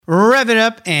Rev it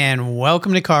up and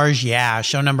welcome to Cars Yeah,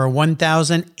 show number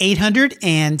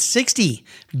 1860.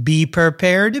 Be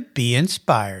prepared to be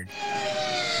inspired.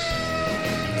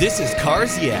 This is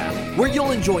Cars Yeah, where you'll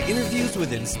enjoy interviews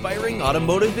with inspiring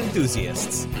automotive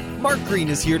enthusiasts. Mark Green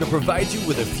is here to provide you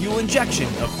with a fuel injection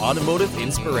of automotive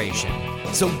inspiration.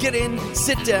 So get in,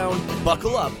 sit down,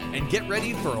 buckle up, and get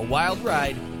ready for a wild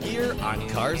ride here on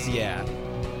Cars Yeah.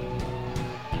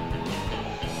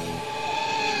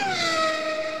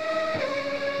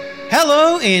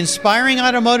 Hello, inspiring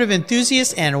automotive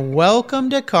enthusiasts, and welcome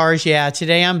to Cars Yeah.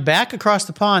 Today I'm back across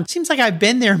the pond. Seems like I've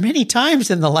been there many times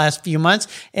in the last few months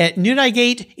at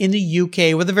Newdigate in the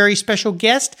UK with a very special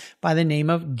guest by the name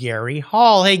of Gary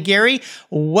Hall. Hey, Gary,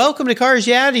 welcome to Cars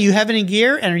Yeah. Do you have any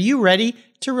gear, and are you ready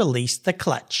to release the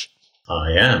clutch?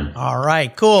 I am. All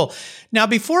right, cool. Now,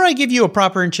 before I give you a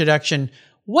proper introduction,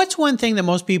 what's one thing that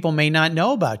most people may not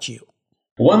know about you?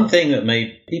 One thing that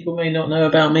people may not know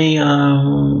about me,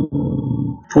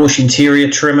 Porsche interior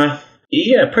trimmer.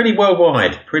 Yeah, pretty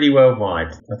worldwide.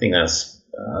 I think that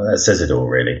says it all,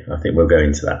 really. I think we'll go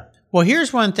into that. Well,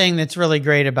 here's one thing that's really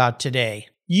great about today.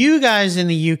 You guys in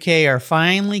the UK are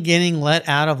finally getting let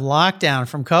out of lockdown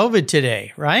from COVID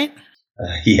today, right?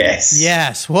 Yes.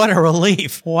 Yes. What a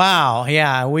relief. Wow.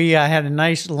 Yeah. We had a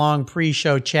nice long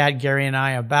pre-show chat, Gary and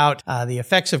I, about the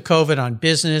effects of COVID on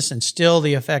business and still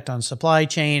the effect on supply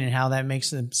chain and how that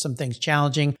makes some things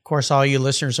challenging. Of course, all you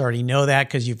listeners already know that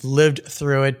because you've lived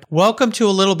through it. Welcome to a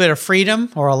little bit of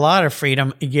freedom, or a lot of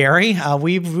freedom, Gary.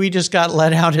 We just got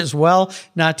let out as well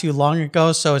not too long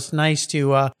ago. So it's nice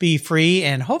to be free,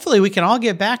 and hopefully we can all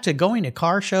get back to going to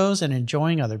car shows and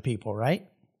enjoying other people, right?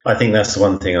 I think that's the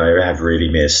one thing I have really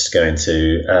missed going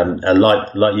to,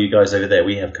 like you guys over there,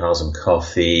 we have Cars and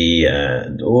Coffee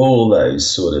and all those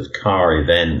sort of car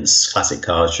events, classic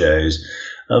car shows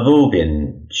have all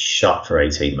been shut for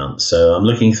 18 months. So I'm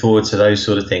looking forward to those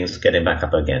sort of things getting back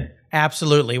up again.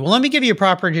 Absolutely. Well, let me give you a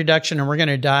proper introduction and we're going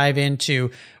to dive into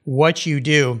what you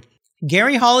do.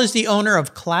 Gary Hall is the owner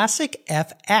of Classic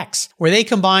FX, where they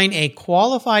combine a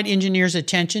qualified engineer's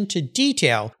attention to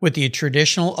detail with the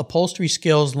traditional upholstery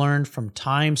skills learned from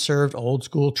time-served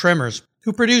old-school trimmers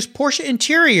who produce Porsche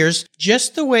interiors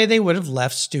just the way they would have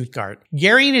left Stuttgart.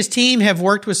 Gary and his team have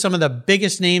worked with some of the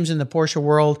biggest names in the Porsche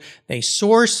world. They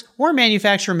source or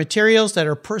manufacture materials that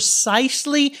are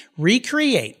precisely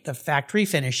recreate the factory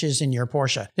finishes in your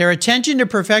Porsche. Their attention to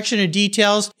perfection and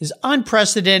details is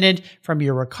unprecedented, from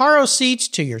your Recaro seats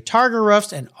to your Targa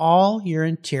roofs and all your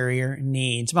interior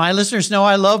needs. My listeners know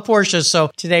I love Porsche, so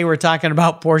today we're talking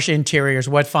about Porsche interiors.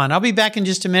 What fun. I'll be back in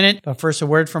just a minute, but first a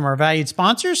word from our valued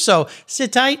sponsors. So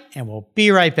sit tight and we'll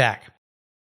be right back.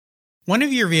 One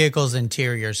of your vehicle's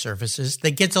interior surfaces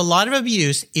that gets a lot of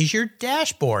abuse is your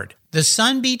dashboard. The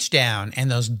sun beats down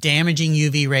and those damaging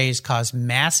UV rays cause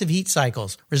massive heat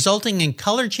cycles, resulting in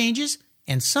color changes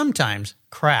and sometimes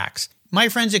cracks. My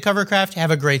friends at Covercraft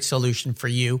have a great solution for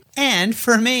you and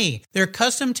for me. Their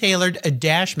custom-tailored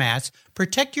dash mats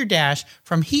protect your dash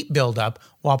from heat buildup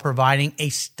while providing a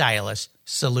stylish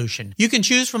solution. You can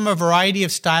choose from a variety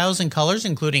of styles and colors,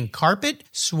 including carpet,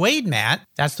 suede mat,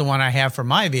 that's the one I have for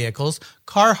my vehicles,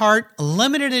 Carhartt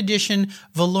limited edition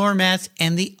velour mats,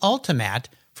 and the Ultimat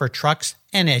for trucks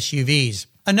and SUVs.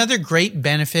 Another great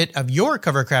benefit of your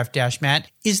Covercraft dash mat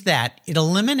is that it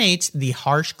eliminates the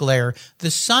harsh glare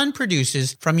the sun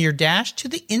produces from your dash to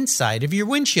the inside of your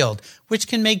windshield, which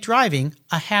can make driving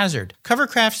a hazard.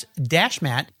 Covercraft's Dash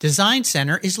Mat Design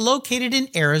Center is located in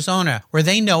Arizona, where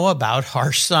they know about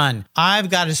harsh sun. I've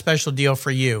got a special deal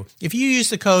for you. If you use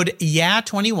the code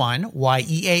YEAH21,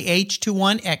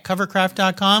 YEAH21 at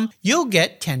covercraft.com, you'll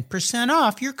get 10%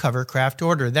 off your Covercraft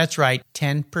order. That's right,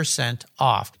 10%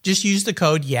 off. Just use the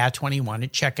code YEAH21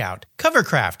 at checkout.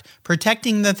 Covercraft,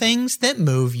 protecting the things that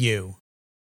move you.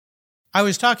 I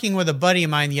was talking with a buddy of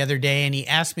mine the other day, and he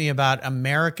asked me about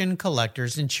American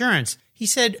Collectors Insurance. He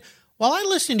said, "While I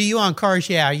listen to you on Cars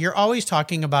Yeah, you're always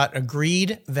talking about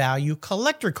agreed value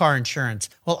collector car insurance.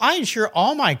 Well, I insure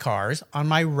all my cars on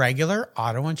my regular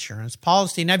auto insurance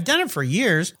policy, and I've done it for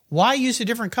years. Why use a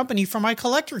different company for my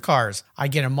collector cars? I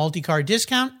get a multi-car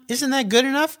discount. Isn't that good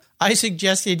enough?" I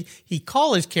suggested he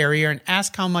call his carrier and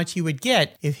ask how much he would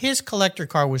get if his collector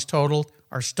car was totaled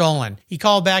or stolen. He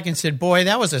called back and said, "Boy,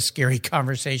 that was a scary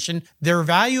conversation. The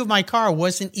value of my car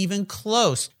wasn't even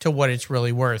close to what it's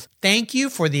really worth." Thank you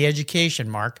for the education,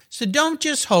 Mark. So don't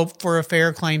just hope for a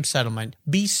fair claim settlement.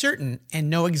 Be certain and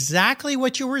know exactly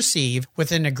what you'll receive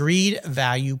with an agreed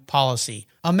value policy.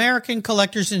 American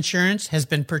Collectors Insurance has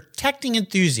been protecting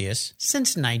enthusiasts since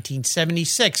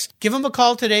 1976. Give them a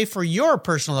call today for your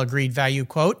personal agreed value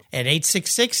quote at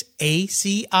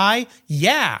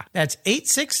 866-ACI-YEAH. That's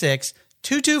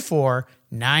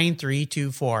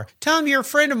 866-224-9324. Tell them you're a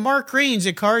friend of Mark Green's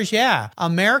at Cars Yeah.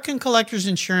 American Collectors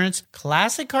Insurance,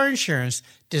 classic car insurance,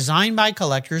 designed by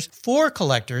collectors for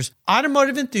collectors,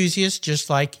 automotive enthusiasts just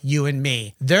like you and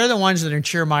me. They're the ones that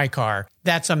insure my car.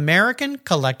 That's American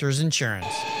Collectors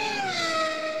Insurance.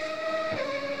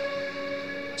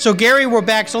 So Gary, we're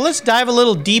back. So let's dive a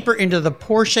little deeper into the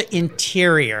Porsche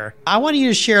interior. I want you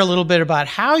to share a little bit about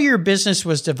how your business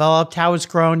was developed, how it's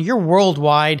grown. You're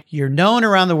worldwide. You're known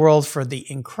around the world for the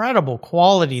incredible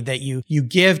quality that you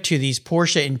give to these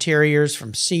Porsche interiors,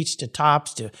 from seats to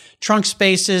tops to trunk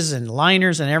spaces and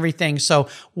liners and everything. So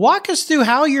walk us through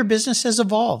how your business has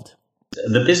evolved.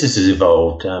 The business has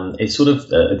evolved. It's sort of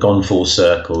gone full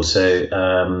circle. So,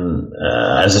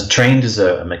 trained as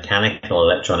a mechanical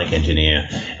electronic engineer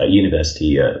at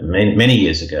university many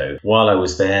years ago, while I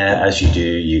was there, as you do,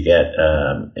 you get,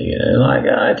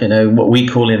 what we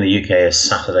call in the UK a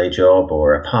Saturday job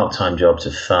or a part-time job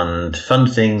to fund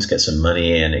things, get some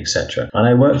money in, etc. And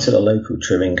I worked at a local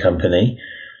trimming company.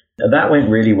 That went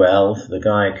really well. The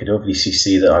guy could obviously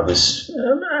see that I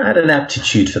had an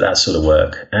aptitude for that sort of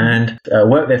work, and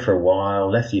worked there for a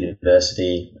while, left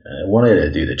university, wanted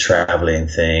to do the traveling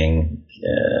thing,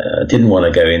 didn't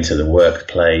want to go into the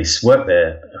workplace, worked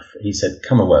there. He said,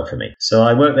 come and work for me. So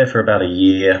I worked there for about a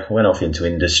year, went off into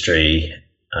industry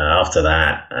after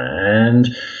that, and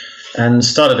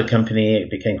started a company.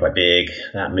 It became quite big.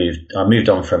 I moved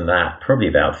on from that probably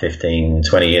about 15,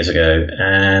 20 years ago,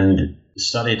 and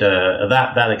studied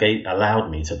that again allowed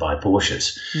me to buy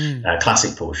Porsches,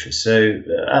 classic Porsches. So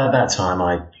at that time,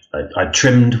 I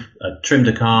trimmed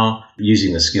a car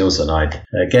using the skills that I'd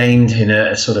gained in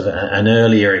a sort of an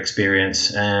earlier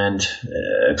experience, and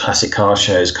classic car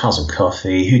shows, Cars and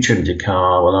Coffee. Who trimmed your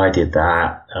car? Well, I did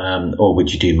that. Or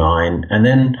would you do mine? And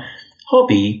then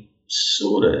hobby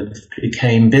sort of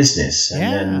became business, and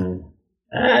then.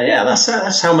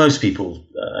 That's how most people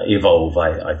evolve,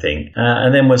 I think.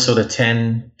 And then we're sort of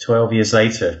 10, 12 years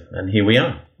later, and here we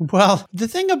are. Well, the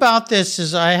thing about this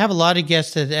is I have a lot of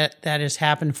guests that has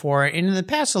happened for. And in the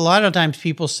past, a lot of times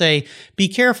people say, be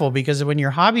careful, because when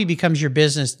your hobby becomes your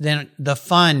business, then the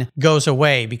fun goes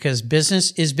away, because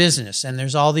business is business and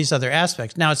there's all these other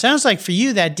aspects. Now, it sounds like for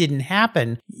you that didn't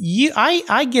happen.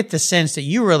 I get the sense that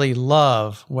you really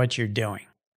love what you're doing.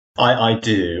 I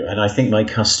do, and I think my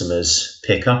customers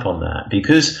pick up on that,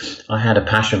 because I had a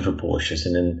passion for Porsches,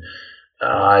 and then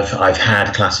I've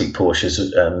had classic Porsches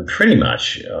pretty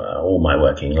much all my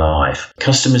working life.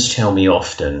 Customers tell me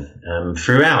often,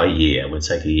 throughout a year, would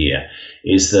take a year,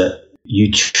 is that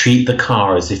you treat the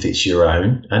car as if it's your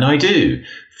own, and I do.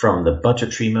 From the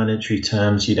budgetary, monetary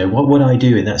terms, what would I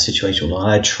do in that situation? Well,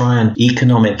 I try and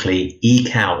economically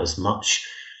eke out as much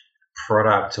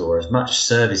product or as much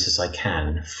service as I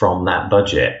can from that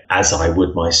budget as I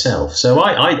would myself. So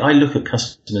I look at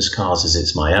customers' cars as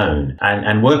it's my own,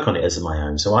 and work on it as my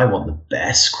own. So I want the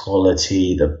best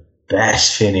quality, the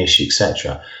best finish,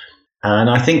 etc. And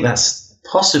I think that's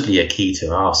possibly a key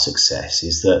to our success,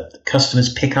 is that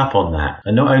customers pick up on that.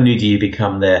 And not only do you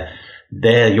become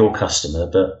they're your customer,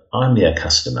 but I'm their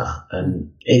customer,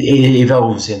 and it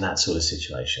evolves in that sort of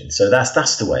situation. So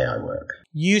that's the way I work.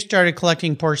 You started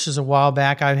collecting Porsches a while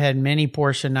back. I've had many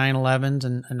Porsche 911s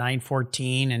and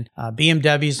 914 and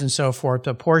BMWs and so forth.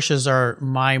 The Porsches are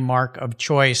my mark of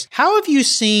choice. How have you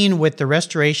seen, with the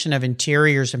restoration of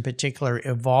interiors in particular,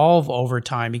 evolve over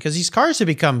time? Because these cars have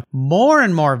become more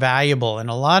and more valuable, and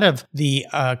a lot of the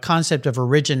concept of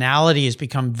originality has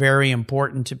become very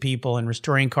important to people in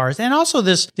restoring cars. And also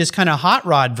this kind of hot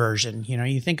rod version.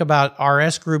 You think about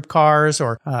RS Group cars,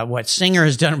 or what Singer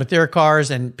has done with their cars,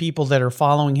 and people that are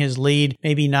following his lead,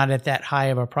 maybe not at that high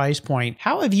of a price point.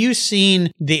 How have you seen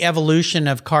the evolution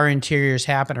of car interiors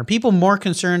happen? Are people more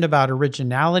concerned about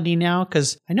originality now?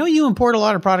 Because I know you import a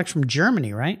lot of products from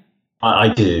Germany, right?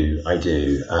 I do.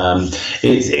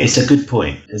 It's a good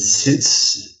point.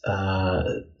 Since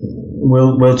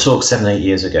we'll talk 7-8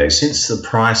 years ago, since the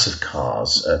price of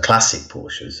cars, classic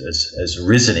Porsches, has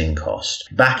risen in cost.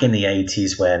 Back in the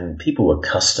 80s, when people were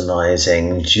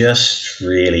customizing, just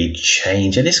really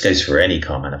change, and this goes for any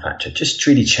car manufacturer, just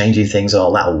really changing things.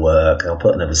 Oh, that'll work. I'll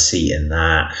put another seat in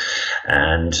that,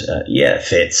 and it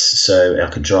fits, so I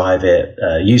could drive it.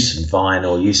 Use some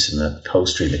vinyl, use some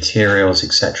upholstery materials,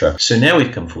 etc. So now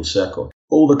we've come full circle.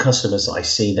 All the customers that I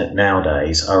see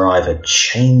nowadays are either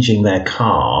changing their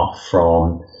car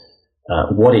from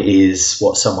what it is,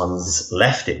 what someone's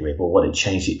left it with, or what it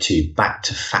changed it to, back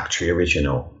to factory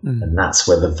original. And that's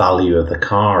where the value of the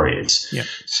car is. Yep.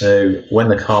 So when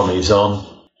the car moves on,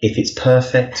 if it's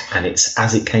perfect and it's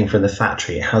as it came from the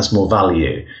factory, it has more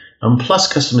value. And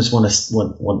plus, customers want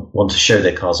to show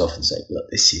their cars off and say, "Look,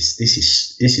 this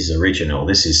is original.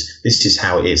 This is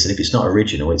how it is." And if it's not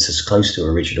original, it's as close to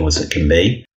original as it can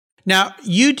be. Now,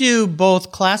 you do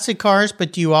both classic cars,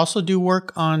 but do you also do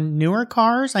work on newer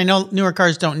cars? I know newer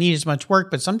cars don't need as much work,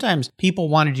 but sometimes people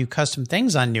want to do custom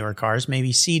things on newer cars,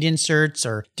 maybe seat inserts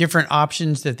or different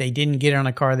options that they didn't get on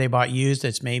a car they bought used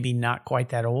that's maybe not quite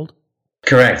that old.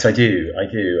 Correct, I do.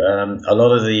 A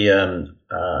lot of the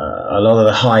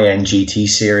high-end GT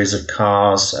series of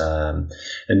cars, the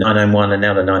 991 and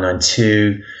now the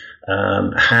 992,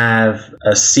 have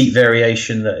a seat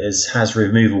variation that has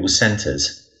removable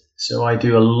centers. So I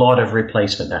do a lot of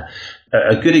replacement there.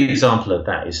 A good example of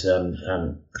that is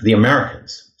the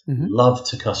Americans love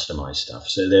to customize stuff.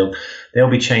 So they'll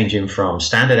be changing from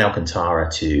standard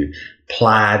Alcantara to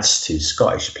plaids to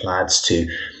Scottish plaids to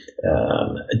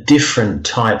different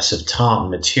types of tartan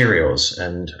materials,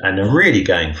 and are really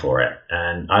going for it.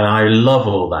 And I love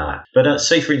all that. But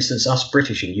say, for instance, us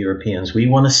British and Europeans, we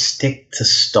want to stick to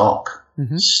stock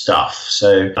stuff.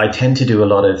 So I tend to do a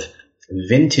lot of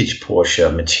vintage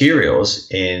Porsche materials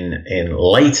in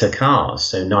later cars,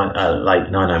 so like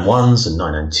 991s and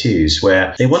 992s,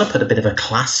 where they want to put a bit of a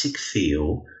classic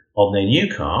feel on their new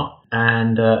car,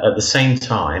 and at the same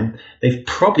time they've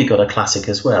probably got a classic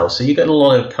as well. So you get a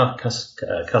lot of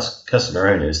customer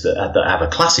owners that have a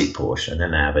classic Porsche and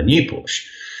then they have a new Porsche,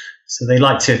 so they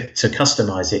like to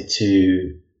customize it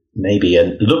to maybe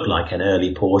look like an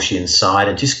early Porsche inside,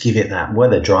 and just give it that, where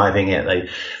they're driving it,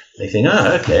 they think,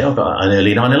 oh, okay, I've got an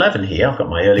early 911 here. I've got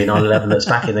my early 911 that's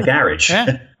back in the garage.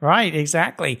 Yeah, right,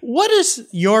 exactly. What is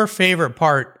your favorite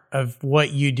part of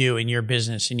what you do in your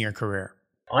business, in your career?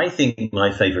 I think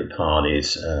my favorite part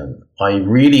is I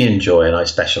really enjoy, and I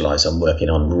specialize on working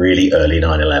on really early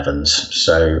 911s.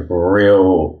 So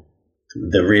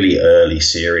the really early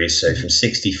series. So from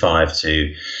 65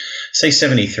 to say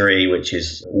 73, which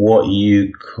is what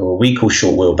we call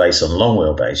short wheelbase and long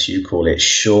wheelbase. You call it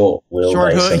short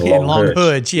wheelbase and long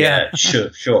hoods. Yeah,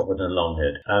 short hood and long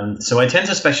hood. So I tend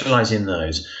to specialize in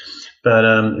those. But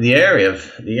the area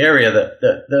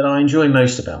that I enjoy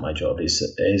most about my job is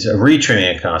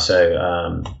retrimming a car. So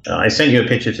I sent you a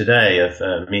picture today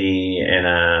of me in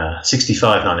a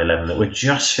 65 911 that we're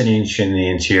just finishing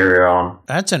the interior on.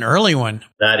 That's an early one.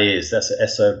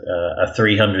 That's a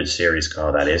 300 series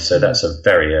car, that is. So that's a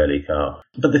very early car.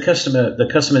 But the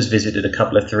customer's visited a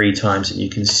couple of 3 times, and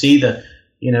you can see that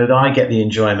I get the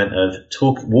enjoyment of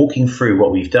walking through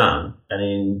what we've done,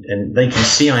 and they can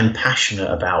see I'm passionate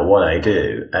about what I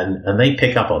do, and they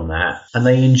pick up on that, and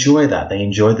they enjoy that. They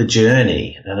enjoy the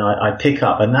journey, and I pick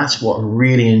up, and that's what I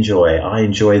really enjoy. I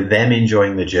enjoy them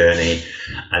enjoying the journey,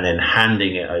 and then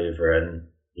handing it over, and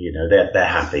they're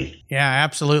happy. Yeah,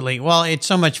 absolutely. Well, it's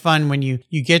so much fun when you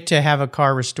get to have a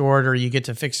car restored, or you get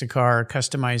to fix a car, or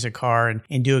customize a car,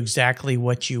 and do exactly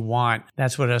what you want.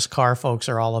 That's what us car folks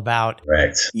are all about.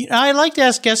 Right. I like to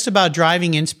ask guests about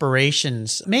driving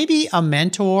inspirations. Maybe a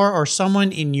mentor or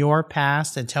someone in your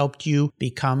past that's helped you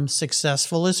become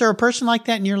successful. Is there a person like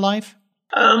that in your life?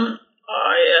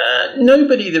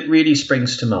 Nobody that really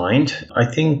springs to mind. I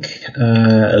think,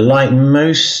 like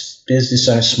most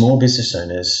small business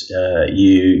owners,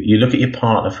 you look at your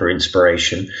partner for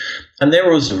inspiration, and they're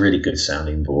always a really good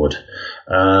sounding board.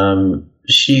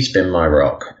 She's been my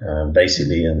rock,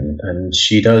 basically, and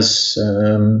she does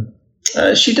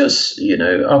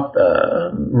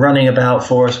running about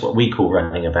for us. What we call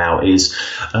running about is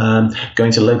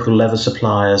going to local leather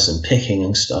suppliers and picking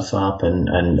and stuff up,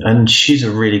 and she's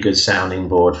a really good sounding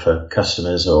board for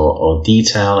customers or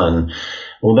detail. And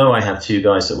although I have 2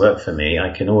 guys that work for me,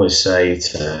 I can always say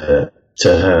to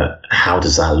her, how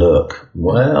does that look?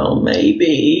 Well,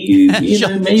 maybe,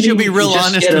 maybe she'll be real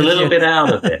honest. Get a little bit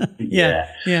out of it.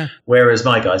 Yeah. Whereas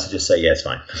my guys will just say, yeah, it's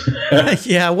fine.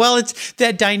 Yeah. Well, it's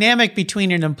that dynamic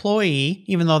between an employee,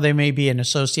 even though they may be an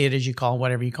associate, as you call them,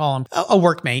 whatever you call them, a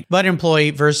workmate, but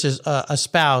employee versus a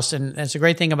spouse. And that's a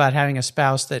great thing about having a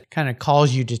spouse that kind of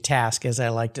calls you to task, as I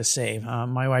like to say.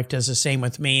 My wife does the same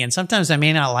with me. And sometimes I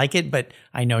may not like it, but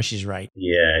I know she's right.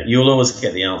 Yeah. You'll always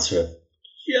get the answer of,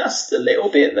 just a little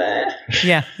bit there.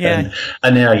 Yeah.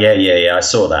 And now, I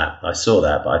saw that, but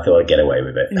I thought I'd get away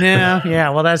with it. Yeah.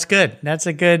 Well, that's good. That's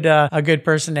a good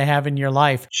person to have in your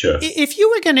life. Sure. If you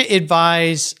were going to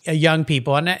advise young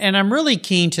people, and I'm really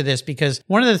keen to this because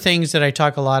one of the things that I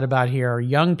talk a lot about here are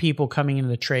young people coming into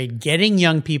the trade, getting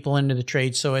young people into the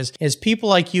trade. So as people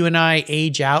like you and I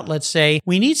age out, let's say,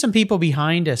 we need some people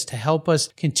behind us to help us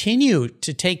continue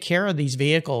to take care of these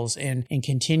vehicles and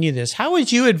continue this. How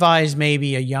would you advise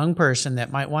maybe a young person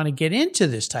that might want to get into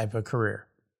this type of career?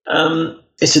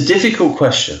 It's a difficult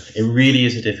question. It really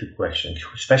is a difficult question,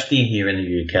 especially here in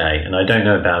the UK. And I don't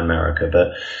know about America,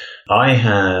 but I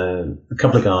have a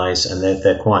couple of guys, and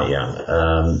they're quite young.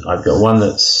 I've got one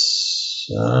that's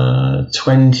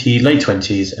 20, late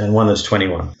 20s, and one that's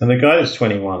 21. And the guy that's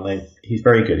 21, he's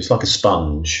very good. He's like a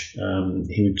sponge.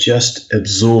 He would just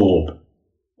absorb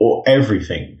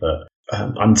everything, but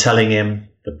I'm telling him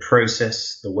the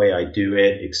process, the way I do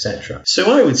it, etc.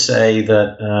 So I would say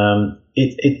that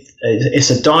it's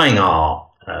a dying art,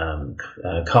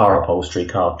 car upholstery,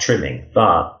 car trimming,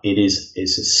 but it's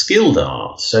a skilled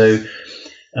art. So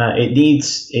it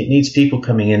needs people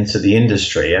coming into the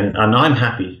industry, and I'm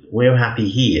happy. We're happy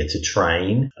here to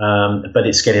train, but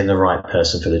it's getting the right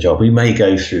person for the job. We may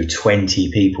go through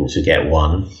 20 people to get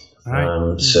one. Right.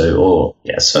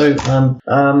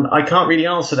 I can't really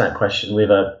answer that question with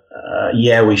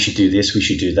we should do this, we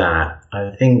should do that.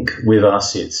 I think with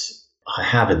us, I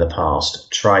have in the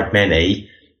past tried many,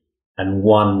 and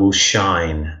one will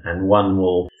shine and one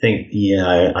will think,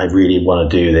 I really want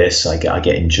to do this. I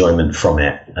get enjoyment from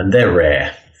it, and they're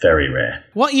rare, very rare.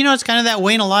 Well, it's kind of that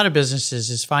way in a lot of businesses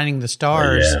is finding the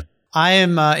stars. Yeah. I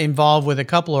am involved with a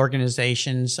couple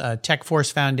organizations, Tech Force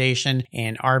Foundation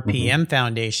and RPM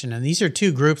Foundation. And these are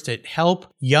two groups that help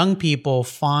young people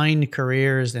find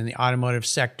careers in the automotive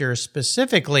sector,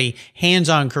 specifically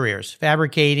hands-on careers,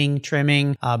 fabricating,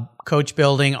 trimming, coach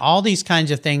building, all these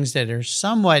kinds of things that are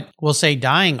somewhat, we'll say,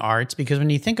 dying arts. Because when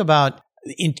you think about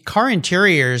in car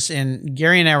interiors, and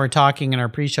Gary and I were talking in our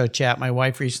pre-show chat, my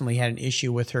wife recently had an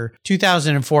issue with her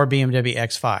 2004 BMW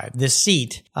X5. The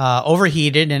seat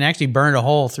overheated and actually burned a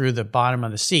hole through the bottom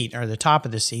of the seat, or the top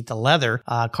of the seat, the leather.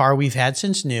 Car we've had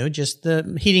since new, just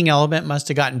the heating element must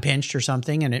have gotten pinched or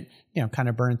something, and it kind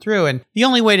of burned through. And the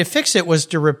only way to fix it was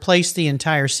to replace the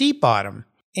entire seat bottom.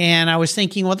 And I was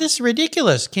thinking, well, this is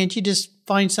ridiculous. Can't you just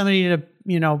find somebody to,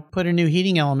 put a new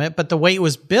heating element? But the way it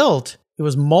was built, it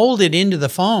was molded into the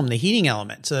foam, the heating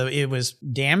element. So it was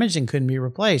damaged and couldn't be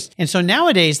replaced. And so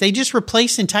nowadays they just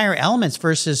replace entire elements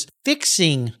versus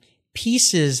fixing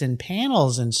pieces and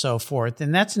panels and so forth.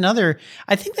 And I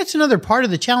think that's another part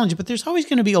of the challenge, but there's always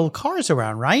going to be old cars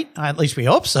around, right? At least we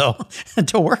hope so,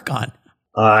 to work on.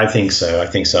 I think so. I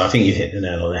think you hit the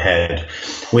nail on the head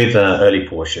with early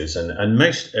Porsches and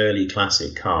most early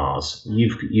classic cars.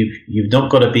 You've not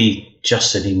got to be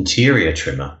just an interior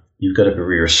trimmer. You've got to be a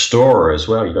restorer as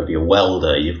well. You've got to be a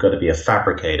welder. You've got to be a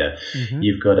fabricator. Mm-hmm.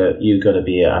 You've got to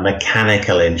be a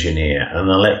mechanical engineer, an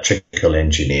electrical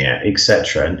engineer,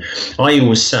 etc. And I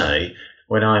always say,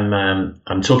 when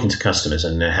I'm talking to customers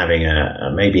and they're having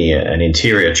maybe an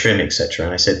interior trim, etc.,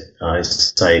 and I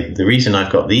say the reason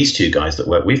I've got these two guys that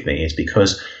work with me is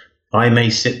because I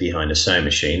may sit behind a sewing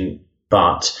machine,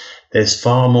 but there's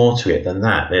far more to it than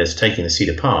that. There's taking the seat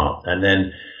apart, and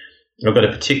then I've got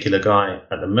a particular guy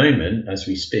at the moment, as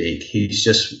we speak, he's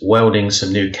just welding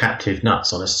some new captive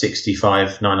nuts on a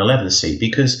 65 911 seat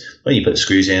because, you put the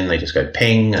screws in, they just go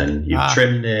ping, and you've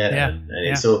trimmed it, and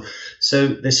it's all. So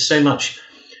there's so much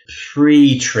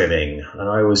pre-trimming, and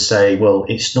I always say, well,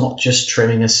 it's not just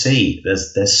trimming a seat.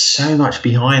 There's so much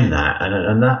behind that,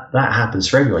 and that happens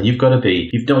for everyone. You've not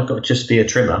got to just be a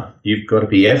trimmer. You've got to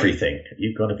be everything.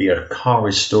 You've got to be a car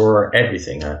restorer,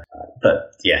 everything.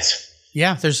 But yes.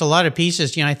 Yeah, there's a lot of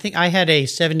pieces. I think I had a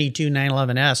 72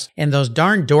 911S, and those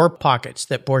darn door pockets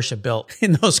that Porsche built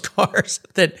in those cars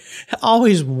that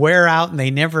always wear out and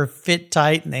they never fit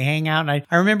tight and they hang out. And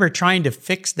I remember trying to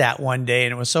fix that one day,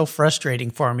 and it was so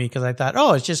frustrating for me because I thought,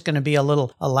 it's just going to be a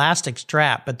little elastic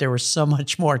strap, but there was so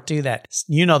much more to that.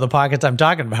 You know the pockets I'm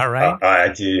talking about, right?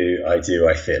 I do.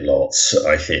 I fit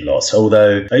lots.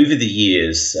 Although over the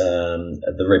years,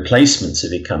 the replacements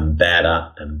have become better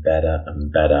and better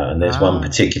and better. And there's one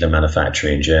particular manufacturer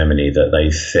in Germany that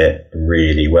they fit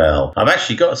really well. I've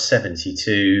actually got a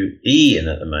 72E in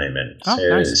at the moment.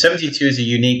 Nice. 72 is a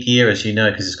unique year, as you know,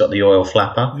 because it's got the oil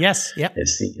flapper. Yes, yep.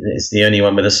 It's the only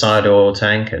one with a side oil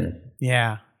tank, and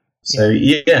So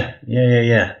yeah.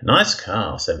 Nice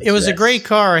car. 72S. It was a great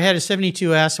car. I had a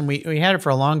 72S, and we had it for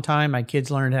a long time. My kids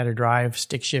learned how to drive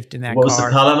stick shift in that car. What was the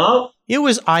color, Mark? It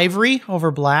was ivory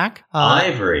over black.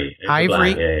 Ivory.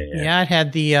 Ivory. Black. Yeah. It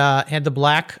had the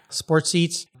black sports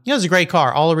seats. It was a great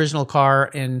car, all original car.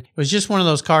 And it was just one of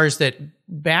those cars that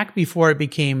back before it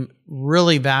became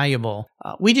really valuable,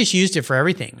 we just used it for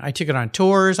everything. I took it on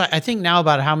tours. I think now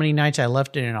about how many nights I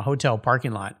left it in a hotel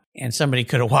parking lot and somebody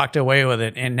could have walked away with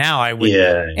it. And now I would.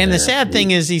 And the sad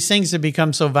thing is these things have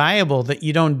become so valuable that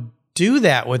you don't do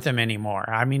that with them anymore.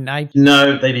 I mean,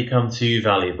 No, they become too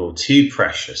valuable, too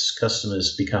precious.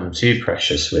 Customers become too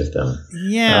precious with them.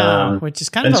 Yeah, which is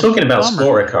kind of and talking about bummer.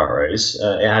 Sportacaros,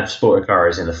 it had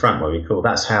Sportacaros in the front, what we call.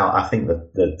 That's how I think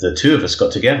the two of us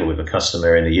got together with a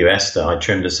customer in the US that I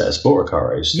trimmed a set of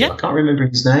Sportacaros. Yeah. I can't remember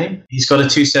his name. He's got a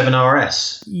 27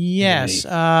 RS. Yes.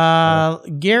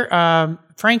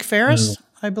 Frank Ferris,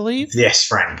 I believe. Yes,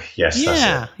 Frank. Yes,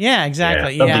 that's it. Yeah,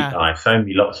 exactly. Lovely guy. Phoned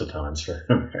me lots of times for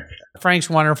Frank's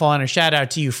wonderful, and a shout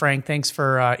out to you, Frank. Thanks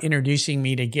for introducing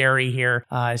me to Gary here.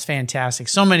 It's fantastic.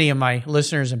 So many of my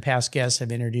listeners and past guests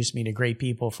have introduced me to great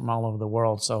people from all over the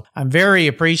world, so I'm very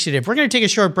appreciative. We're going to take a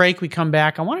short break. We come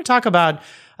back. I want to talk about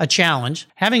a challenge.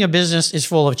 Having a business is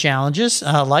full of challenges.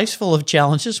 Life's full of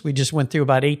challenges. We just went through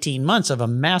about 18 months of a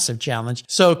massive challenge.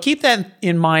 So keep that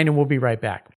in mind, and we'll be right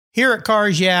back. Here at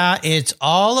Cars Yeah, it's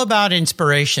all about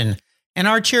inspiration. And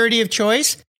our charity of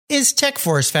choice is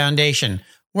TechForce Foundation,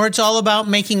 where it's all about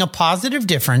making a positive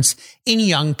difference in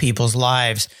young people's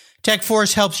lives.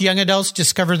 TechForce helps young adults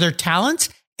discover their talents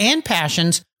and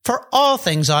passions for all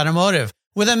things automotive,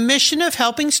 with a mission of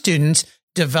helping students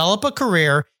develop a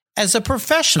career as a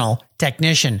professional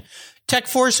technician.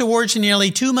 TechForce awards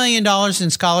nearly $2 million in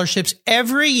scholarships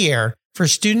every year for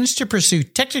students to pursue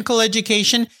technical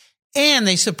education, and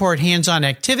they support hands-on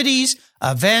activities,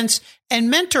 events, and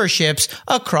mentorships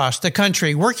across the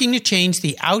country, working to change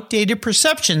the outdated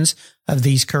perceptions of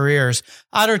these careers.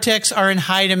 Auto techs are in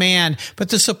high demand, but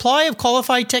the supply of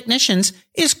qualified technicians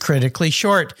is critically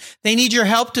short. They need your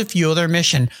help to fuel their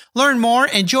mission. Learn more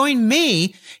and join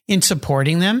me in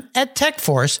supporting them at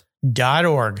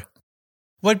techforce.org.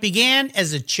 What began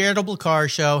as a charitable car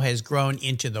show has grown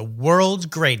into the world's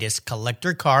greatest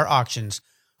collector car auctions,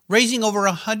 raising over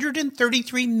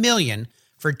 $133 million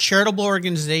for charitable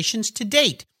organizations to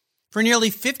date. For nearly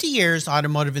 50 years,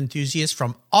 automotive enthusiasts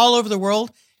from all over the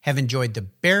world have enjoyed the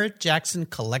Barrett-Jackson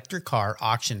collector car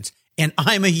auctions, and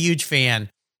I'm a huge fan.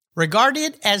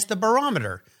 Regarded as the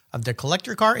barometer of the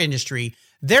collector car industry,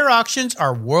 their auctions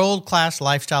are world-class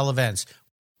lifestyle events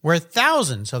where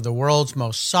thousands of the world's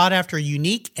most sought-after,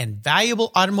 unique, and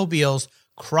valuable automobiles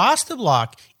cross the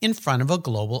block in front of a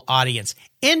global audience,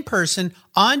 in person,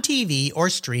 on TV, or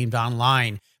streamed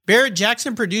online.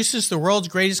 Barrett-Jackson produces the world's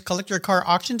greatest collector car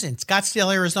auctions in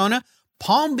Scottsdale, Arizona,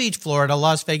 Palm Beach, Florida,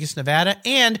 Las Vegas, Nevada,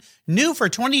 and new for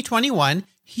 2021,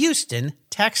 Houston,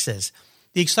 Texas.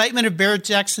 The excitement of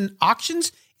Barrett-Jackson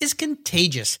auctions is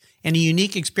contagious, and a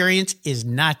unique experience is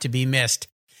not to be missed.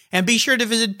 And be sure to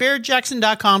visit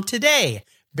barrettjackson.com today.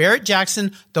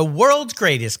 Barrett-Jackson, the world's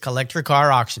greatest collector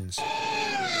car auctions.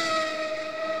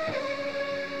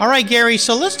 All right, Gary,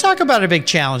 so let's talk about a big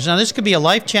challenge. Now, this could be a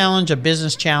life challenge, a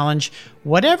business challenge,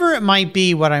 whatever it might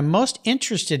be. What I'm most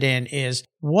interested in is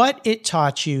what it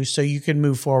taught you so you can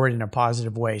move forward in a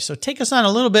positive way. So take us on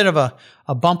a little bit of a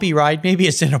bumpy ride. Maybe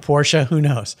it's in a Porsche. Who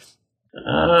knows?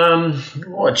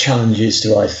 What challenges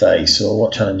do I face, or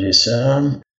what challenges?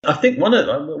 I think one of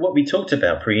what we talked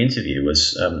about pre-interview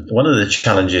was one of the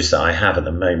challenges that I have at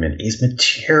the moment is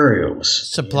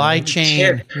materials. Supply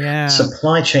chain.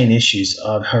 Supply chain issues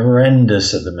are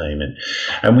horrendous at the moment.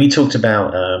 And we talked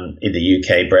about in the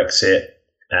UK Brexit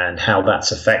and how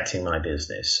that's affecting my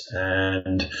business.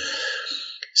 And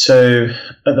so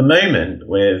at the moment,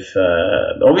 with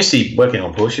obviously working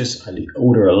on Porsches, I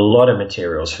order a lot of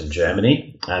materials from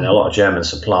Germany, and a lot of German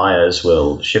suppliers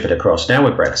will ship it across. Now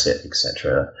with Brexit,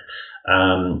 etc.,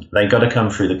 they got to come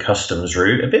through the customs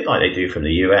route, a bit like they do from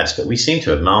the US, but we seem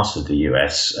to have mastered the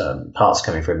US, parts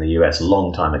coming from the US a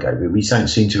long time ago, but we don't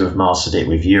seem to have mastered it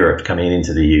with Europe coming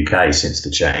into the UK since the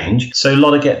change. So a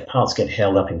lot of parts get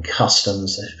held up in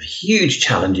customs. There's huge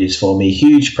challenges for me,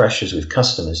 huge pressures with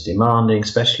customers demanding,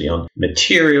 especially on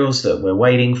materials that we're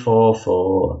waiting for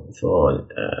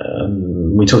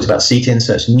we talked about seat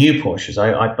inserts, new Porsches.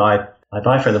 I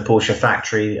buy from the Porsche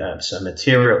factory some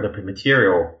material, the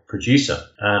material producer,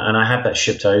 and I have that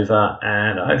shipped over,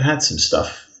 and I've had some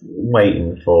stuff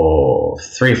waiting for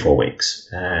 3 or 4 weeks,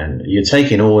 and you're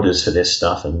taking orders for this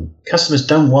stuff, and customers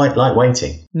don't like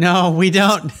waiting. No, we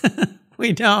don't.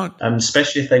 we don't.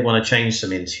 Especially if they want to change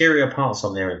some interior parts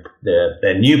on their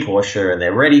new Porsche and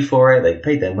they're ready for it. They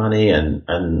paid their money, and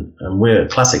we're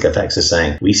Classic FX are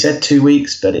saying, we said 2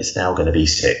 weeks, but it's now going to be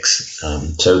 6.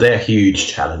 So they're huge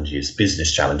challenges,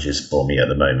 business challenges for me at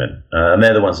the moment. And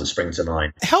they're the ones that spring to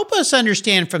mind. Help us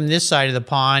understand from this side of the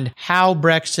pond how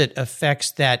Brexit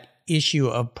affects that issue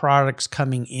of products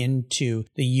coming into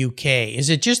the UK. Is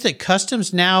it just that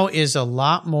customs now is a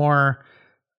lot more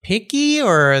picky,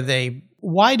 or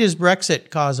why does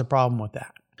Brexit cause a problem with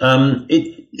that?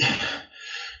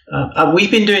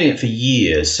 We've been doing it for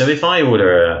years. So if I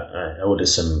order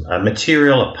some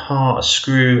material, a part, a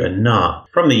screw, a nut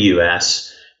from the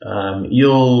US,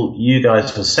 you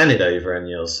guys will send it over and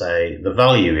you'll say the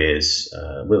value is,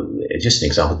 just an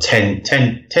example, 10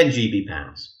 GB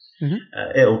pounds.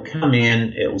 Mm-hmm. It'll come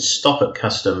in, it'll stop at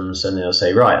customs, and they'll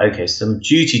say, right, okay, some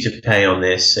duty to pay on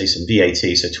this, say some VAT,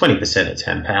 so 20% at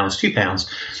 £10,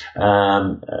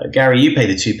 £2. Gary, you pay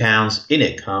the £2, in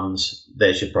it comes,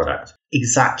 there's your product.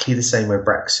 Exactly the same with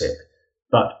Brexit.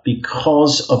 But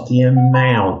because of the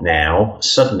amount now,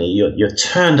 suddenly you're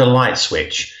turned a light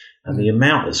switch, and the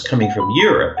amount that's coming from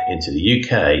Europe into the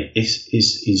UK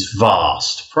is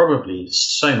vast, probably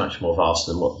so much more vast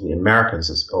than what the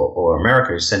Americans or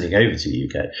America is sending over to the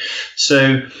UK.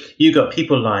 So you've got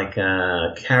people like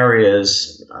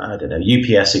carriers, I don't know,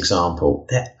 UPS example,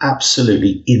 they're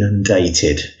absolutely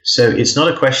inundated. So it's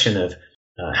not a question of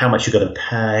how much you've got to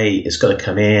pay, it's got to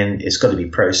come in, it's got to be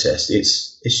processed.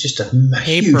 It's just a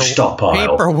huge stockpile.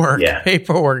 Paperwork.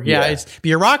 Yeah, it's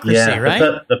bureaucracy, right?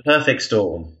 The perfect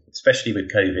storm. Especially with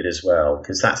COVID as well,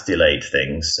 because that's delayed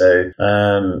things. So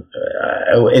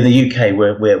in the UK,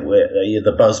 where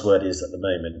the buzzword is at the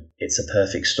moment, it's a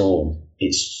perfect storm.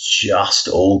 It's just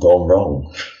all gone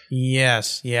wrong.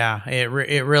 Yes, yeah, it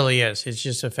really is. It's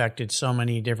just affected so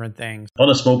many different things. On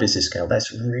a small business scale,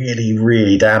 that's really,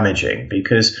 really damaging,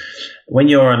 because when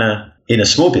you're in a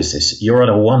small business, you're on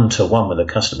a one-to-one with a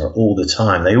customer all the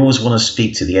time. They always want to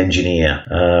speak to the engineer.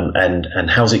 And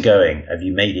how's it going? Have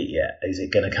you made it yet? Is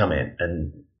it going to come in?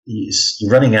 And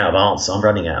you're running out of answers. I'm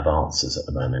running out of answers at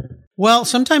the moment. Well,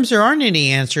 sometimes there aren't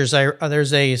any answers.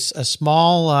 There's a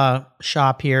small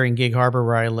shop here in Gig Harbor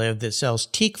where I live that sells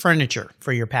teak furniture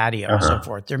for your patio and so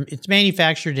forth. It's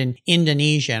manufactured in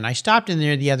Indonesia. And I stopped in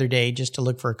there the other day just to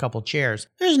look for a couple chairs.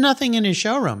 There's nothing in his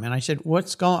showroom. And I said,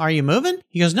 are you moving?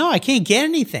 He goes, no, I can't get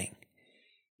anything.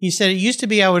 He said, it used to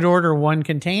be I would order one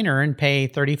container and pay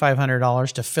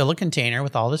 $3,500 to fill a container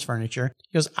with all this furniture.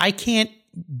 He goes, I can't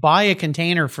buy a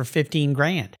container for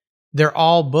 $15,000. They're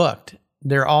all booked.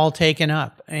 They're all taken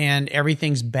up and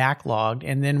everything's backlogged.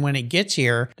 And then when it gets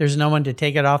here, there's no one to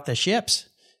take it off the ships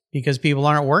because people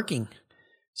aren't working.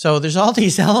 So there's all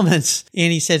these elements.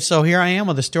 And he said, so here I am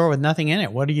with a store with nothing in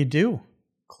it. What do you do?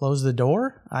 Close the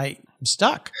door? I'm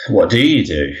stuck. What do you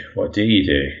do?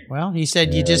 Well, he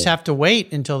said, you just have to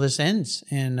wait until this ends.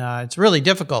 And it's really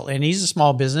difficult. And he's a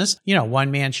small business,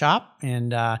 one-man shop.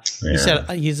 And he said,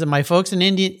 my folks in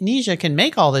Indonesia can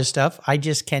make all this stuff. I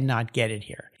just cannot get it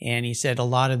here. And he said a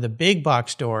lot of the big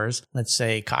box stores, let's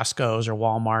say Costco's or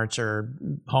Walmart's or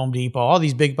Home Depot, all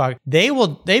these big box,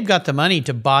 they've got the money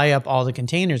to buy up all the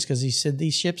containers because he said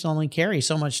these ships only carry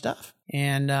so much stuff.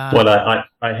 And well,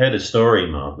 I heard a story,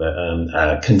 Mark,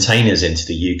 that containers into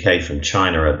the UK from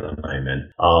China at the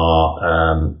moment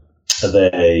are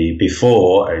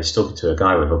before I was talking to a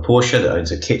guy with a Porsche that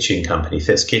owns a kitchen company,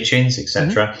 fits kitchens,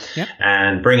 etc.,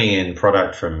 and bringing in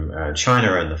product from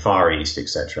China and the Far East,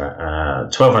 etc.,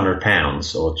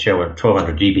 £1,200 or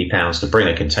 1,200 GB pounds to bring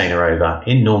a container over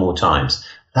in normal times.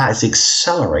 That is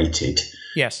accelerated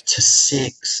to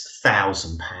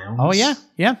 £6,000. Oh yeah.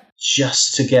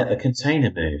 Just to get the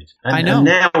container moved. And, I know. And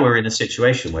now we're in a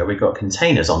situation where we've got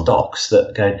containers on docks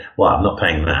that go, well, I'm not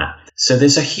paying that. So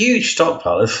there's a huge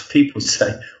stockpile of people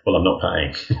say, well, I'm not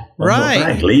paying. I'm not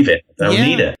paying. Leave it. They'll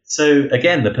need it. So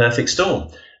again, the perfect storm.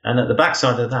 And at the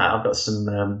backside of that, I've got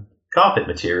some carpet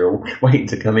material waiting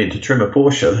to come in to trim a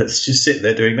Porsche that's just sitting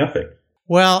there doing nothing.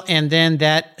 Well, and then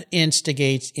that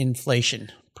instigates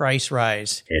inflation. Price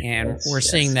rise. We're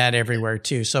seeing that everywhere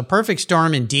too. So perfect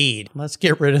storm indeed. Let's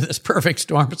get rid of this perfect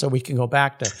storm so we can go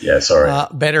back to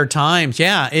better times.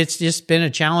 Yeah, it's just been a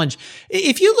challenge.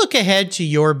 If you look ahead to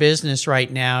your business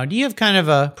right now, do you have kind of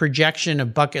a projection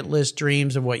of bucket list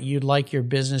dreams of what you'd like your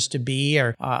business to be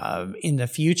or in the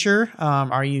future?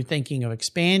 Are you thinking of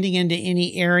expanding into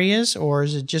any areas, or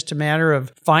is it just a matter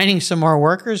of finding some more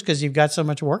workers because you've got so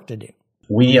much work to do?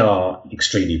 We are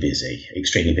extremely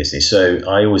busy. So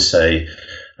I always say,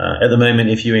 at the moment,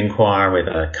 if you inquire with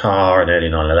a car, an early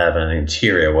 911,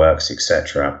 interior works,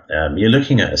 etc., you're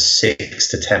looking at a 6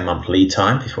 to 10 month lead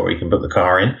time before you can book the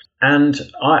car in. And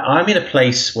I'm in a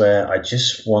place where I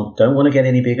just don't want to get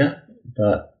any bigger,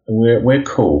 but we're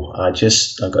cool. I've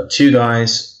got 2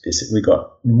 guys. We've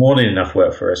got more than enough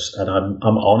work for us, and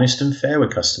I'm honest and fair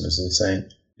with customers and saying,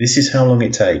 this is how long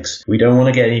it takes. We don't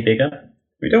want to get any bigger.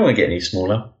 We don't want to get any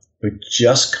smaller. We're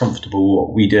just comfortable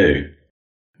what we do.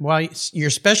 Well, your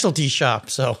specialty shop,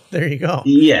 so there you go.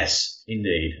 Yes,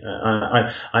 indeed.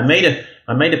 I made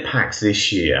a pact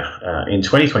this year in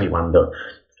 2021 that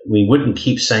we wouldn't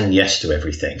keep saying yes to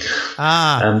everything,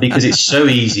 because it's so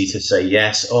easy to say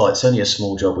yes. Oh, it's only a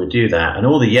small job. We'll do that, and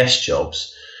all the yes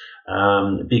jobs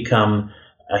become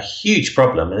a huge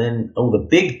problem. And then all the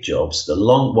big jobs,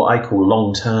 what I call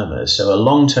long-termers. So a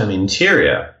long-term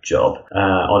interior job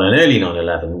on an early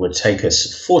 911 would take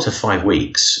us 4 to 5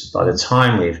 weeks by the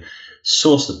time we've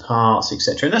sourced the parts,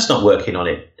 etc. And that's not working on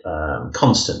it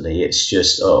constantly. It's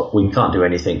just, we can't do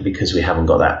anything because we haven't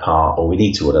got that part, or we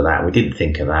need to order that. We didn't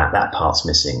think of that part's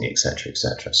missing, etc.,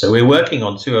 etc. So we're working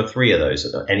on 2 or 3 of those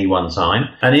at any one time.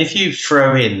 And if you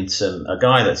throw in a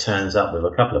guy that turns up with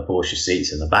a couple of Porsche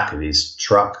seats in the back of his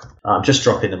truck, just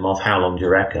dropping them off, how long do you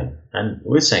reckon? And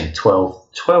we're saying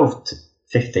 12 to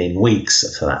 15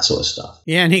 weeks for that sort of stuff.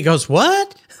 Yeah, and he goes,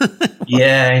 what?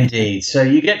 Yeah, indeed. So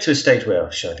you get to a stage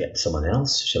where, should I get someone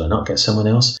else? Should I not get someone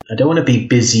else? I don't want to be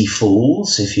busy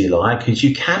fools, if you like, because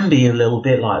you can be a little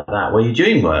bit like that where you're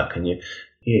doing work and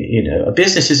you know, a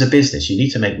business is a business. You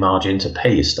need to make margin to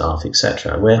pay your staff,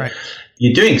 etc. Where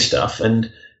you're doing stuff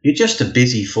and you're just a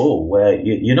busy fool where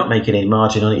you're not making any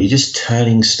margin on it. You're just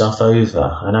turning stuff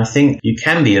over. And I think you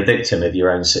can be a victim of your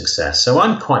own success. So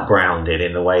I'm quite grounded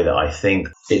in the way that I think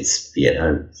it's,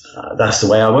 that's the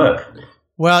way I work.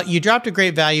 Well, you dropped a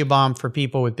great value bomb for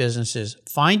people with businesses.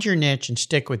 Find your niche and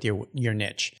stick with your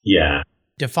niche. Yeah.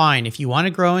 Define. If you want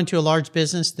to grow into a large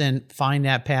business, then find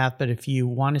that path. But if you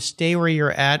want to stay where you're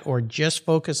at or just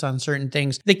focus on certain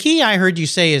things, the key I heard you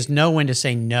say is know when to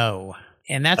say no.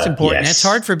 And that's important. Yes. That's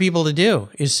hard for people to do,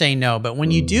 is say no. But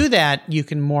when you do that, you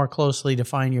can more closely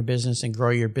define your business and grow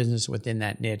your business within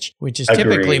that niche, which is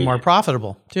typically more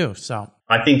profitable too. So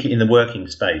I think in the working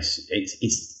space,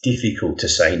 it's difficult to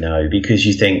say no because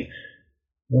you think,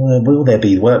 well, will there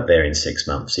be work there in 6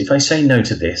 months? If I say no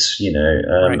to this,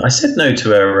 I said no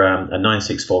to a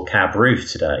 964 cab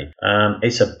roof today.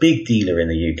 It's a big dealer in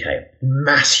the UK,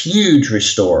 huge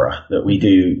restorer that we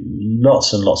do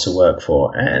lots and lots of work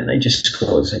for. And they just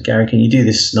called and said, Gary, can you do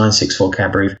this 964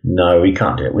 cab roof? No, we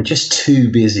can't do it. We're just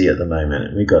too busy at the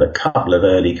moment. We've got a couple of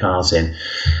early cars in.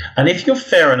 And if you're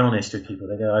fair and honest with people,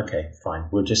 they go, okay, fine.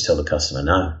 We'll just tell the customer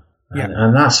no. Yeah.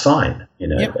 And that's fine,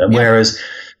 Whereas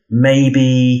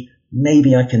maybe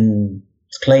I can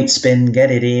plate spin, get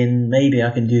it in, maybe I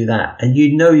can do that. And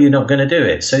you're not going to do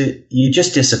it. So you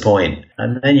just disappoint.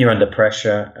 And then you're under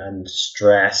pressure and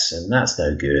stress, and that's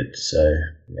no good. So,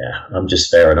 yeah, I'm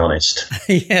just fair and honest.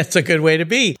 Yeah, it's a good way to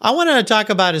be. I want to talk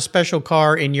about a special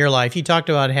car in your life. You talked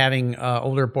about having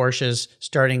older Porsches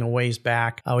starting a ways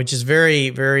back, which is very,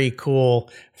 very cool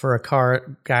for a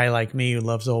car guy like me who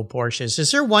loves old Porsches.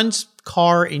 Is there one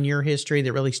car in your history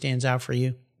that really stands out for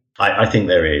you? I think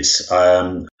there is.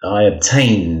 I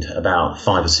obtained about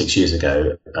 5 or 6 years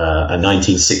ago a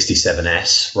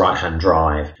 1967S right-hand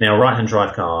drive. Now, right-hand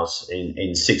drive cars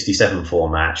in 67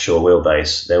 format, short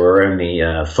wheelbase, there were only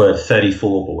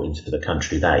 34 brought into the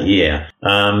country that year.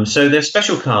 So they're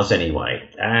special cars anyway.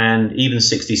 And even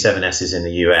 67Ss in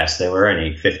the US, there were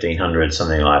only 1,500,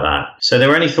 something like that. So there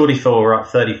were only 34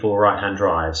 right-hand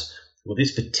drives. Well,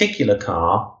 this particular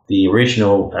car, the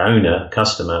original owner,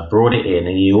 customer, brought it in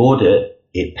and he ordered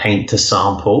it paint to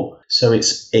sample. So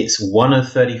it's one of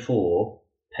 34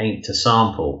 paint to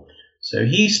sample. So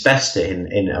he spec'd it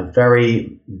in a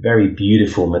very, very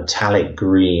beautiful metallic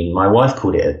green. My wife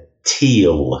called it a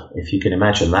teal, if you can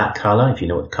imagine that color, if you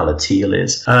know what color teal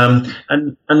is.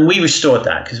 And we restored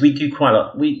that because we do quite a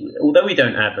lot. Although we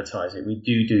don't advertise it, we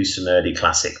do some early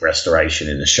classic restoration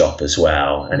in the shop as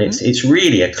well. And it's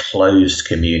really a closed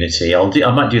community.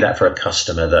 I might do that for a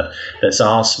customer that's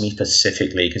asked me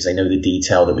specifically because they know the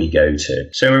detail that we go to.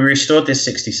 So we restored this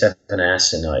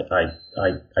 67S and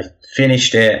I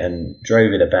finished it and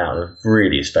drove it about, a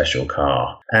really special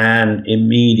car. And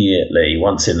immediately,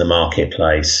 once in the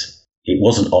marketplace, it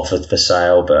wasn't offered for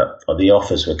sale, but the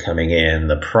offers were coming in,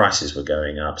 the prices were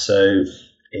going up. So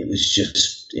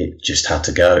it just had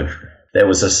to go. There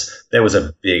was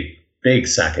a big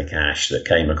sack of cash that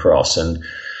came across, and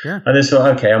I just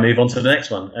thought, okay, I'll move on to the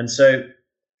next one. And so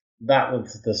that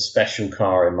was the special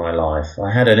car in my life.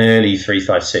 I had an early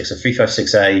 356, a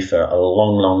 356A for a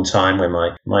long, long time when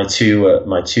my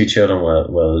two children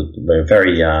were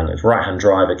very young. It was right-hand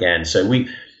drive again. So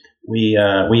we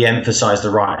emphasize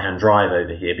the right-hand drive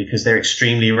over here because they're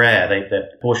extremely rare.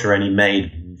 Porsche only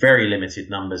made very limited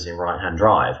numbers in right-hand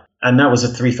drive, and that was a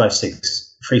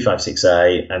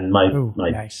 356A. And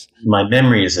my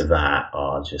memories of that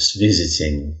are just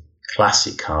visiting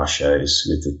classic car shows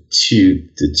with the two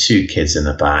kids in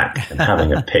the back and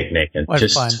having a picnic and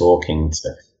just fun. Talking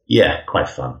to. Yeah, quite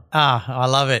fun. I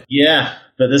love it. Yeah,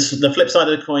 but the flip side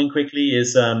of the coin quickly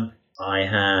is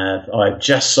I've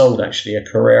just sold actually a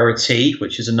Carrera T,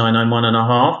 which is a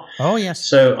 991.5. Oh yes.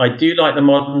 So I do like the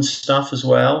modern stuff as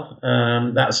well.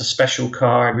 That's a special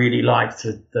car. I really liked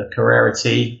the Carrera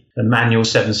T, the manual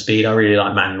 7-speed. I really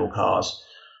like manual cars.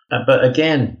 But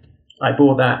again, I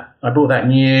bought that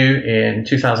new in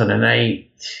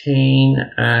 2018,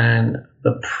 and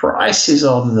the prices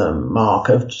on them, Mark,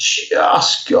 have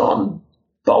just gone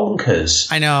bonkers.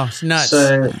 I know, it's nuts.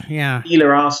 So, yeah.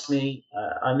 Dealer asked me,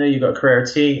 "I know you've got a Carrera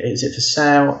T. Is it for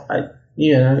sale?"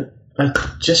 I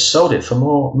just sold it for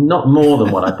not more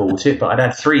than what I bought it, but I'd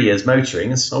had 3 years motoring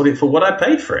and sold it for what I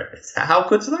paid for it. How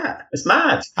good's that? It's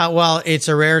mad. Well, it's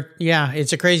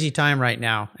a crazy time right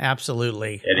now.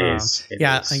 Absolutely. It is. It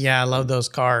is. Yeah, I love those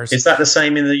cars. Is that the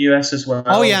same in the US as well?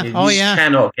 Oh, yeah. You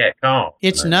cannot get cars.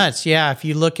 It's nuts. Yeah. If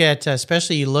you look at,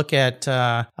 especially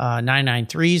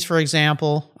 993s, for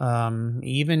example,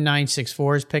 even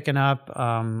 964s picking up.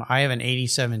 I have an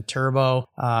 87 Turbo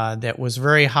that was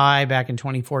very high back in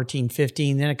 2014,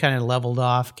 15. Then it kind of leveled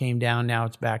off, came down. Now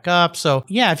it's back up. So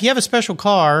yeah, if you have a special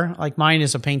car, like mine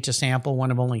is a paint to sample,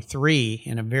 one of only 3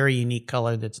 in a very unique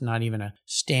color that's not even a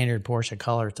standard Porsche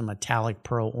color. It's a metallic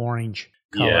pearl orange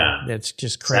color. Yeah. That's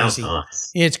just crazy.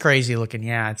 Nice. It's crazy looking.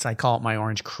 Yeah. I call it my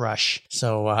orange crush.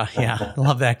 So, yeah,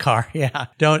 love that car. Yeah.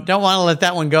 Don't want to let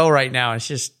that one go right now. It's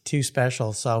just too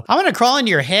special. So I'm going to crawl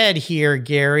into your head here,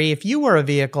 Gary. If you were a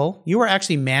vehicle, you were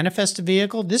actually manifest a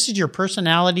vehicle. This is your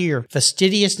personality, your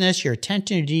fastidiousness, your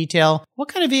attention to detail. What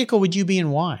kind of vehicle would you be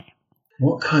and why?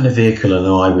 What kind of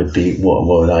vehicle I would be? What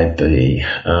would I be?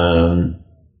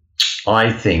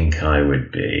 I think I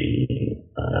would be,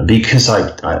 because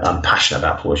I'm passionate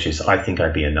about Porsches, I think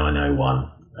I'd be a 901.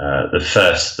 The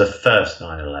first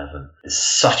 911. It's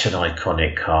such an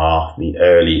iconic car,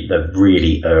 the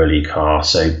really early car.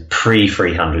 So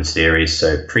pre-300 series,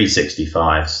 so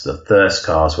pre-65s, the first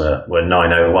cars were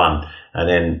 901. And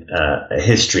then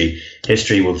history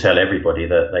will tell everybody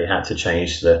that they had to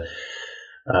change the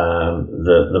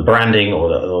branding or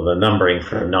the numbering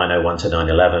from 901 to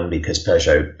 911 because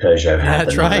Peugeot had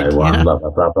the 901, yeah. blah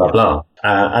blah.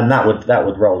 And that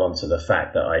would roll onto the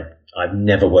fact that I've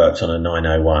never worked on a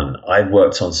 901. I've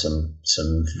worked on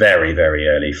some very, very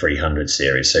early 300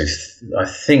 series. So I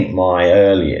think my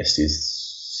earliest is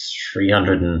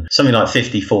 300 and something like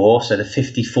 54. So the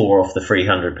 54 off the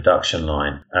 300 production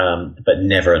line, but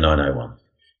never a 901.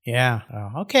 Yeah.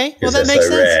 Oh, okay. Well, that makes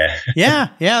sense.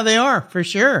 Rare. Yeah, they are for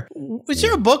sure. Was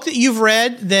there a book that you've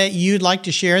read that you'd like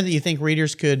to share that you think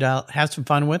readers could have some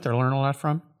fun with or learn a lot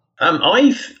from?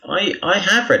 I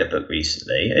have read a book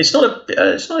recently. It's not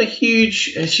a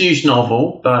huge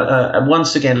novel, but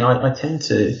once again, I tend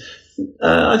to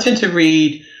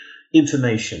read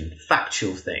information,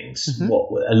 factual things,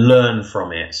 learn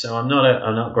from it. So I'm not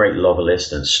a great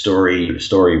novelist and story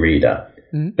reader.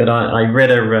 Mm-hmm. But I read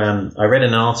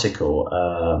an article.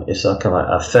 It's like a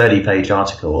 30-page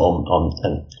article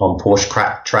on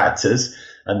Porsche tractors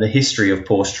and the history of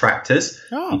Porsche tractors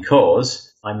because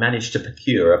I managed to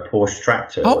procure a Porsche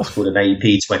tractor. It's called an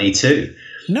AP22.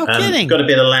 No kidding. Got a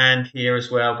bit of land here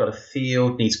as well. Got a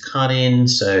field, needs cutting,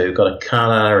 so got a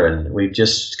colour, and we've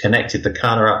just connected the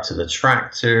colour up to the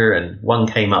tractor, and one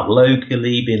came up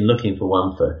locally, been looking for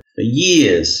one for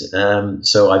years.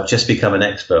 So I've just become an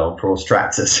expert on Porsche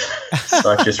tractors.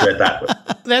 So I've just read that book.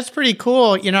 That's pretty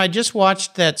cool. I just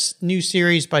watched that new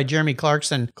series by Jeremy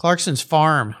Clarkson, Clarkson's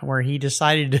Farm, where he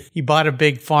bought a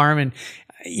big farm and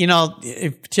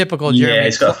typical Jeremy. Yeah,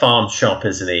 he's got a farm shop,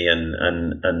 isn't he?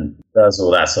 And does all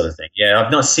that sort of thing. Yeah,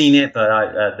 I've not seen it, but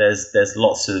there's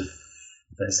lots of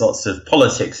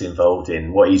politics involved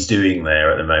in what he's doing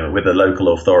there at the moment with the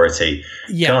local authority.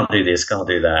 Yeah. Can't do this, can't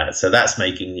do that. So that's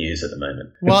making news at the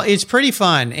moment. Well, it's pretty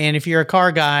fun. And if you're a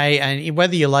car guy, and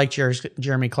whether you like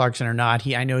Jeremy Clarkson or not,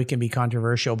 I know he can be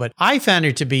controversial, but I found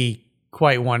it to be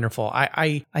quite wonderful.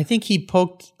 I think he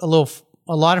poked a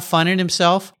lot of fun in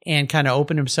himself and kind of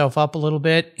opened himself up a little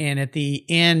bit. And at the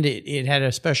end, it had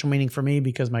a special meaning for me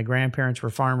because my grandparents were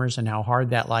farmers and how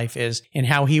hard that life is and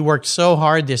how he worked so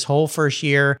hard this whole first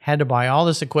year, had to buy all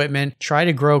this equipment, try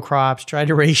to grow crops, try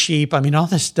to raise sheep. all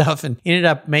this stuff, and ended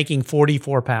up making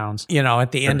 44 pounds,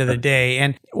 at the end of the day.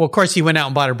 And well, of course, he went out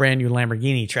and bought a brand new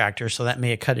Lamborghini tractor. So that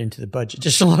may have cut into the budget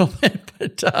just a little bit.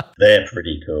 They're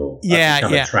pretty cool. Yeah,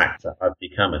 I've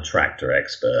become a tractor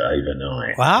expert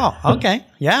overnight. Wow. Okay.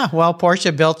 Yeah. Well,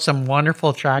 Porsche built some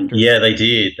wonderful tractors. Yeah, they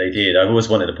did. I've always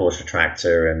wanted a Porsche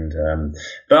tractor, and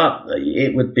but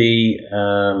it would be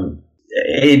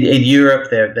in Europe.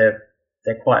 They're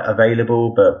quite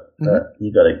available, but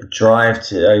you've got to drive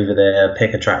over there,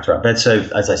 pick a tractor up. But so,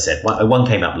 as I said, one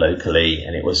came up locally,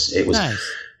 and it was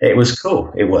nice. It was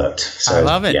cool. It worked. So, I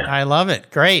love it. Yeah. I love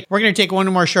it. Great. We're going to take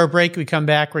one more short break. We come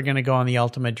back. We're going to go on the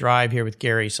ultimate drive here with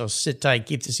Gary. So sit tight.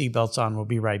 Keep the seatbelts on. We'll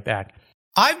be right back.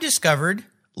 I've discovered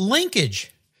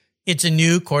Linkage. It's a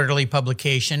new quarterly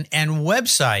publication and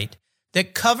website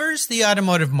that covers the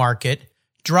automotive market,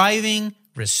 driving,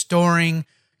 restoring,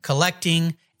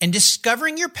 collecting, and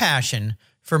discovering your passion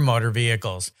for motor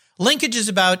vehicles. Linkage is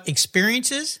about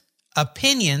experiences,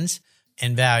 opinions,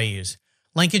 and values.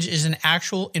 Linkage is an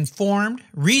actual informed,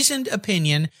 reasoned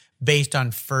opinion based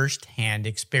on first-hand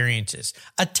experiences.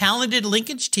 A talented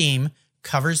Linkage team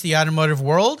covers the automotive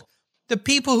world, the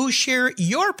people who share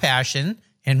your passion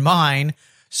and mine,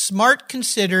 smart,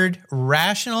 considered,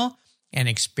 rational, and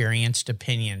experienced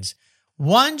opinions,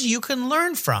 ones you can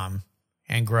learn from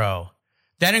and grow.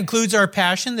 That includes our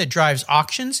passion that drives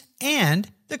auctions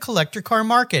and the collector car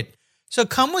market. So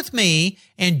come with me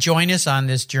and join us on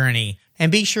this journey. And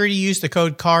be sure to use the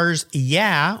code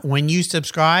CARSYEAH when you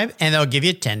subscribe, and they'll give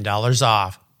you $10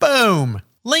 off. Boom!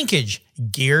 Linkage,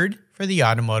 geared for the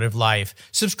automotive life.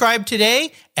 Subscribe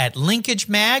today at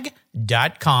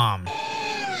linkagemag.com.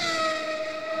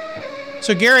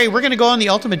 So, Gary, we're going to go on the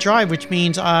ultimate drive, which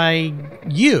means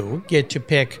you get to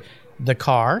pick the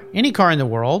car, any car in the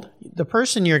world. The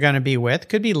person you're going to be with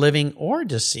could be living or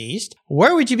deceased.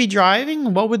 Where would you be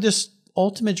driving? What would this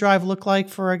ultimate drive look like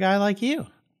for a guy like you?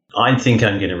 I think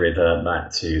I'm going to revert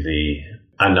back to a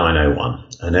 901,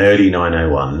 an early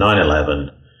 901,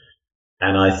 911.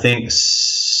 And I think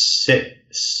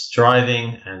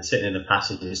driving and sitting in the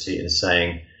passenger seat and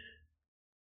saying,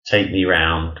 "Take me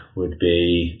round," would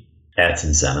be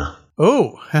Ayrton Senna.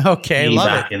 Oh, okay. He love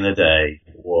back it. in the day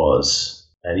was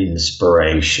an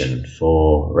inspiration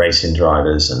for racing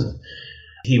drivers, and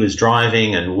he was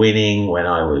driving and winning when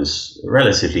I was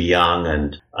relatively young,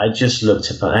 and I just looked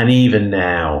at, and even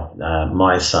now,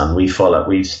 my son, we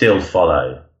still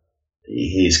follow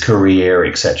his career,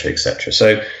 etc., etc.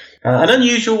 So, an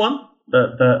unusual one,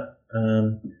 but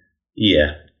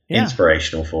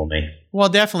inspirational for me. Well,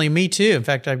 definitely. Me too. In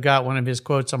fact, I've got one of his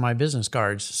quotes on my business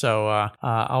cards. So I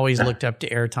always looked up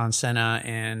to Ayrton Senna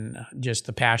and just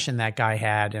the passion that guy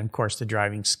had. And of course, the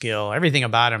driving skill, everything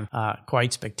about him,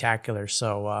 quite spectacular.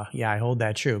 So I hold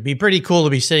that true. It'd be pretty cool to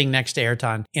be sitting next to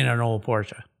Ayrton in an old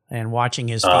Porsche and watching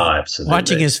his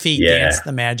feet, dance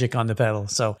the magic on the pedal.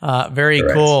 So very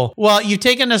Correct. Cool. Well, you've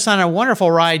taken us on a wonderful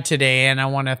ride today, and I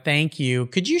want to thank you.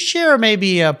 Could you share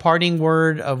maybe a parting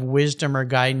word of wisdom or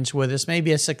guidance with us,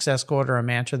 maybe a success quote or a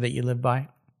mantra that you live by?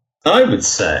 I would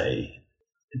say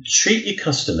treat your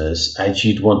customers as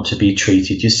you'd want to be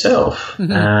treated yourself.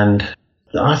 Mm-hmm. And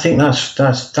I think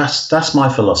that's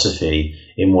my philosophy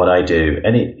in what I do.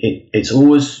 And it's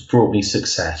always brought me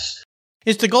success.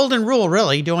 It's the golden rule,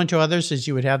 really. Do unto others as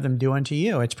you would have them do unto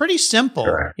you. It's pretty simple.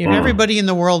 Correct. If everybody in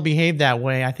the world behaved that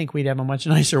way, I think we'd have a much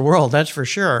nicer world. That's for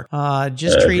sure.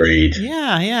 Agreed.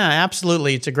 Yeah,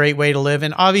 absolutely. It's a great way to live.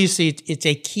 And obviously, it's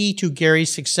a key to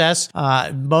Gary's success.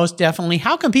 Most definitely.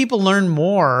 How can people learn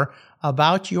more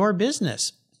about your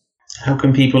business? How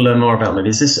can people learn more about my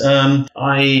business? I'm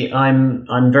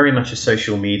very much a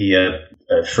social media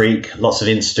freak. Lots of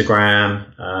Instagram.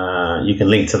 You can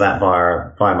link to that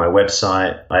via my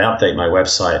website. I update my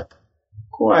website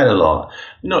quite a lot.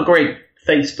 Not a great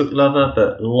Facebook lover,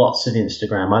 but lots of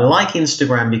Instagram. I like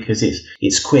Instagram because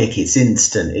it's quick, it's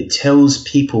instant. It tells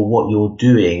people what you're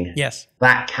doing. Yes.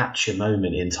 That capture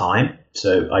moment in time.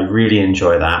 So I really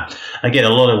enjoy that. I get a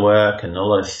lot of work and a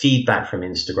lot of feedback from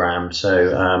Instagram.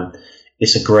 So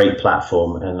it's a great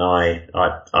platform, and I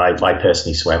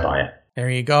personally swear by it. There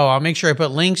you go. I'll make sure I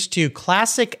put links to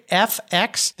Classic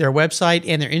FX, their website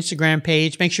and their Instagram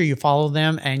page. Make sure you follow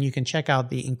them, and you can check out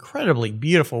the incredibly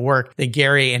beautiful work that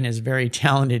Gary and his very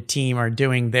talented team are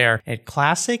doing there at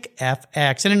Classic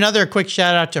FX. And another quick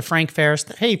shout out to Frank Ferris.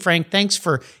 Hey, Frank, thanks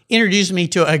for introducing me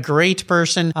to a great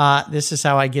person. This is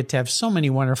how I get to have so many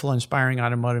wonderful, inspiring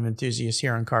automotive enthusiasts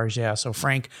here on Cars Yeah. So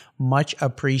Frank, much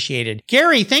appreciated.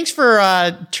 Gary, thanks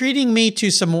for treating me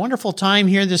to some wonderful time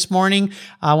here this morning.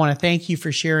 I want to thank you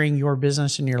for sharing your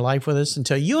business and your life with us.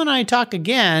 Until you and I talk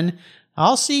again,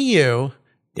 I'll see you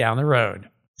down the road.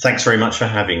 Thanks very much for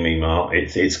having me, Mark.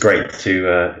 It's great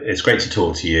to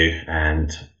talk to you,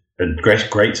 and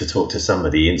great to talk to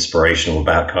somebody inspirational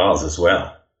about cars as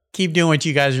well. keep doing what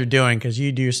you guys are doing because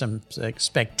you do some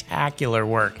spectacular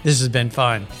work. This has been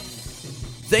fun.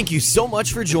 Thank you so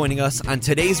much for joining us on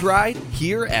today's ride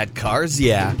here at Cars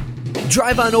Yeah.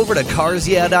 Drive on over to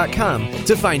carsyeah.com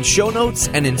to find show notes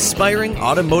and inspiring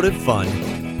automotive fun.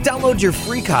 Download your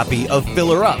free copy of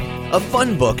Filler Up, a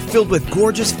fun book filled with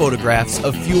gorgeous photographs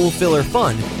of fuel filler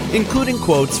fun, including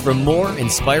quotes from more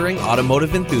inspiring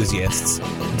automotive enthusiasts.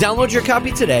 Download your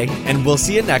copy today, and we'll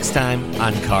see you next time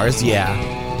on Cars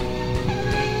Yeah.